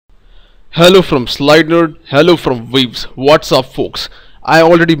Hello from slidenerd, hello from Waves. What's up folks? I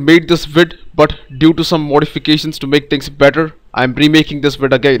already made this vid, but due to some modifications to make things better, I'm remaking this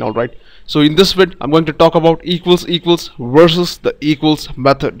vid again, alright? So in this vid, I'm going to talk about equals versus the equals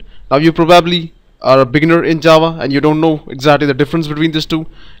method. Now you probably are a beginner in Java and you don't know exactly the difference between these two.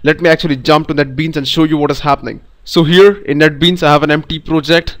 Let me actually jump to NetBeans and show you what is happening. So here in NetBeans I have an empty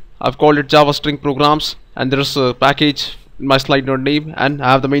project. I've called it Java string programs, and there's a package in my slidenerd name, and I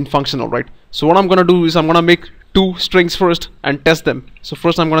have the main function. Alright, so what I'm gonna do is I'm gonna make two strings first and test them. So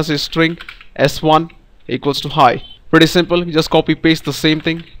first I'm gonna say string s1 equals to hi. Pretty simple, you just copy paste the same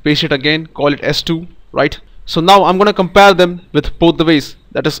thing, paste it again, call it s2, right? So now I'm gonna compare them with both the ways,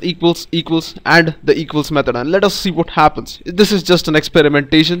 that is equals and the equals method, and let us see what happens. This is just an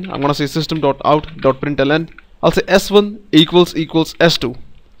experimentation. I'm gonna say system.out.println. I'll say s1 equals s2.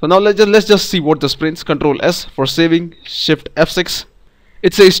 So now let's just see what this prints. Control S for saving, Shift F6.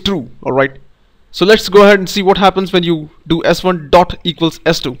 It says true. Alright. So let's go ahead and see what happens when you do s1 dot equals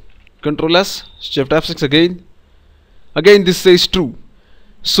s2. Control S, Shift F6 again. Again this says true.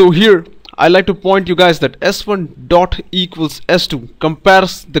 So here I like to point you guys that s1 dot equals s2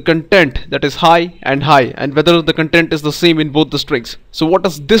 compares the content that is high and whether the content is the same in both the strings. So what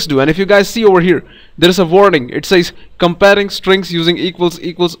does this do? And if you guys see over here, there is a warning. It says comparing strings using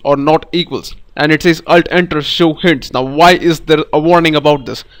equals or not equals, and it says alt enter show hints. Now why is there a warning about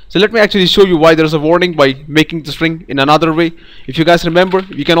this? So let me actually show you why there is a warning by making the string in another way. If you guys remember,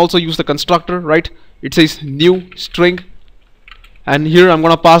 we can also use the constructor, right? It says new string, and here I'm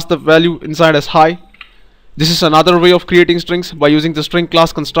gonna pass the value inside as hi. This is another way of creating strings by using the string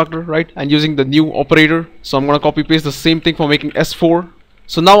class constructor, right, and using the new operator. So I'm gonna copy paste the same thing for making s4.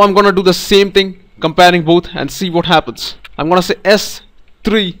 So now I'm gonna do the same thing, comparing both, and see what happens. I'm gonna say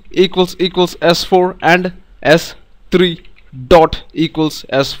s3 equals s4 and s3 dot equals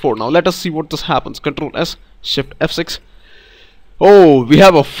s4. Now let us see what this happens. Control S, Shift F6. Oh, we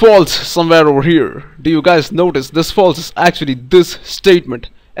have a false somewhere over here. Do you guys notice this false is actually this statement,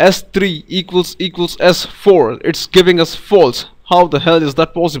 s3 equals s4. It's giving us false. How the hell is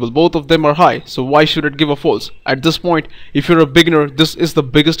that possible? Both of them are high, so why should it give a false? At this point, if you're a beginner, this is the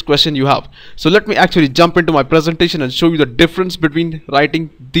biggest question you have. So let me actually jump into my presentation and show you the difference between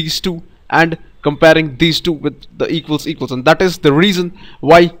writing these two and comparing these two with the equals, and that is the reason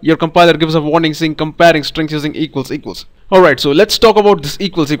why your compiler gives a warning saying comparing strings using equals. Alright, so let's talk about this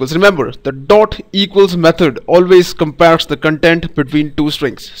equals. Remember, the dot equals method always compares the content between two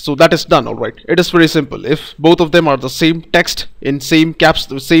strings. So that is done. Alright, it is very simple. If both of them are the same text in same caps,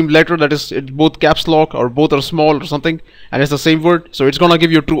 the same letter, that is both caps lock or both are small or something, and it's the same word, so it's gonna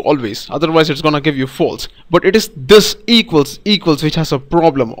give you true always. Otherwise it's gonna give you false. But it is this equals which has a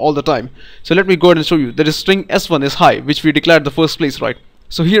problem all the time. So let me go ahead and show you. There is string s1 is high, which we declared the first place, right?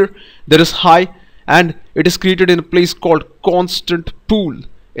 So here there is high, and it is created in a place called constant pool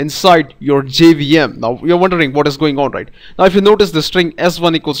inside your JVM. Now you're wondering what is going on, right? Now if you notice the string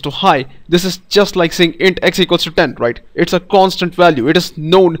s1 equals to high, this is just like saying int x equals to 10, right? It's a constant value. It is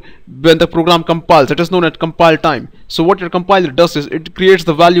known when the program compiles. It is known at compile time. So what your compiler does is it creates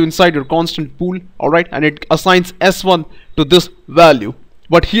the value inside your constant pool, alright, and it assigns s1 to this value.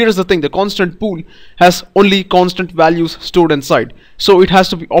 But here's the thing, the constant pool has only constant values stored inside, so it has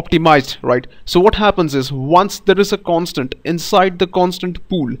to be optimized, right? So what happens is, once there is a constant inside the constant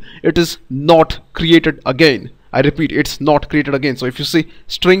pool, it is not created again. I repeat, it's not created again. So if you say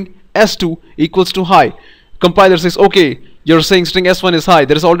string s2 equals to high, compiler says, okay, you're saying string s1 is high,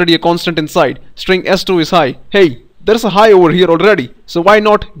 there is already a constant inside. String s2 is high. Hey, there's a high over here already, so why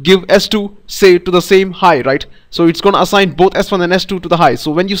not give s2 say to the same high, right? So it's gonna assign both s1 and s2 to the high. So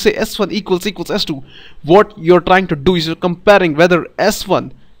when you say s1 equals s2, what you're trying to do is you're comparing whether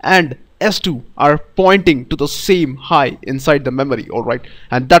s1 and s2 are pointing to the same high inside the memory, alright,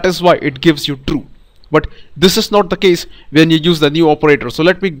 and that is why it gives you true. But this is not the case when you use the new operator. So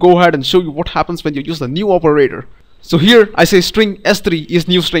let me go ahead and show you what happens when you use the new operator. So here I say string s3 is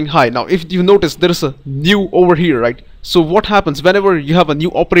new string high. Now if you notice, there is a new over here, right? So what happens whenever you have a new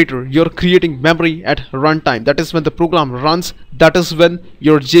operator, you're creating memory at runtime. That is when the program runs. That is when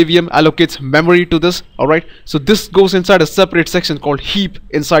your JVM allocates memory to this, alright? So this goes inside a separate section called heap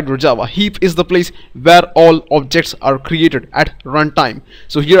inside your Java. Heap is the place where all objects are created at runtime.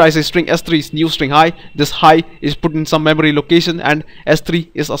 So here I say string s3 is new string high. This high is put in some memory location and s3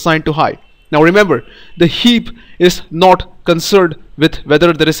 is assigned to high. Now remember, the heap is not concerned with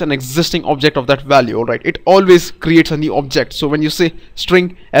whether there is an existing object of that value. Alright, it always creates a new object. So when you say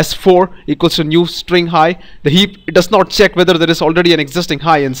string s4 equals to new string high, the heap, it does not check whether there is already an existing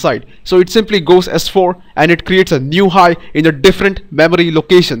high inside. So it simply goes s4 and it creates a new high in a different memory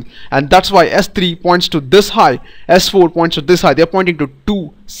location, and that's why s3 points to this high, s4 points to this high. They are pointing to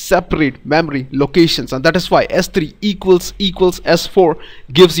two separate memory locations, and that is why s3 equals s4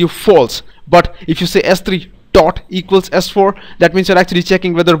 gives you false. But if you say s3 dot equals s4, that means you're actually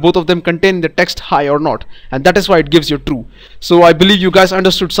checking whether both of them contain the text high or not, and that is why it gives you true. So I believe you guys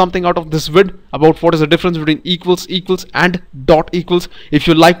understood something out of this vid about what is the difference between equals and dot equals. If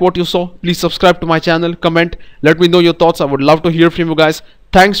you like what you saw, please subscribe to my channel, comment, let me know your thoughts. I would love to hear from you guys.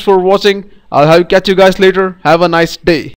 Thanks for watching. I'll catch you guys later. Have a nice day.